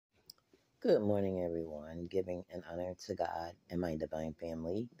Good morning, everyone. Giving an honor to God and my divine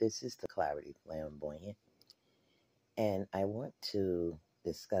family. This is the Clarity Flamboyant, and I want to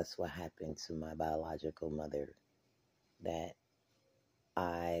discuss what happened to my biological mother that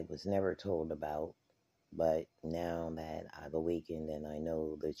I was never told about. But now that I've awakened and I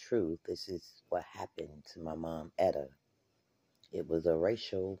know the truth, this is what happened to my mom, Etta. It was a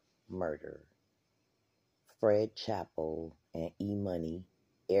racial murder. Fred Chappell and E Money,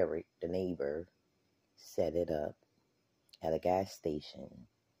 Eric, the neighbor, set it up at a gas station,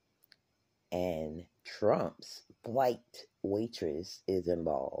 and Trump's flight waitress is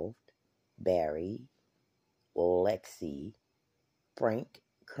involved. Barry, Lexi, Frank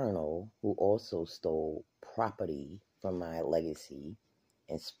Colonel, who also stole property from my legacy,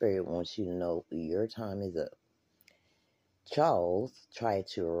 and Spirit wants you to know your time is up. Charles tried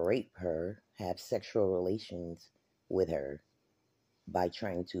to rape her, have sexual relations with her by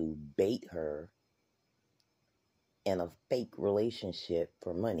trying to bait her in a fake relationship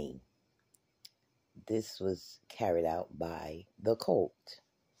for money. This was carried out by the cult.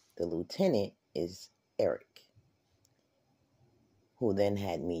 The lieutenant is Eric, who then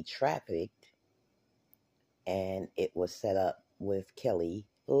had me trafficked, and it was set up with Kelly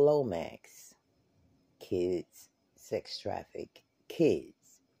Lomax. Kids, sex traffic,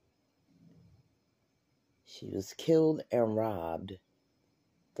 kids. She was killed and robbed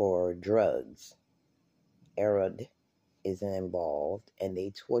for drugs. Erod isn't involved, and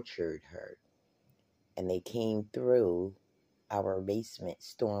they tortured her. And they came through our basement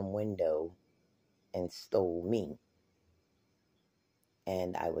storm window and stole me.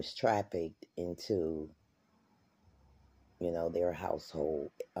 And I was trafficked into, their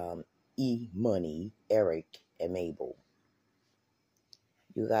household. E Money, Eric, and Mabel.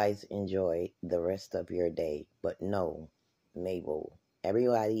 You guys enjoy the rest of your day, but no, Mabel,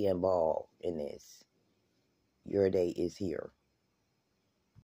 everybody involved in this, your day is here.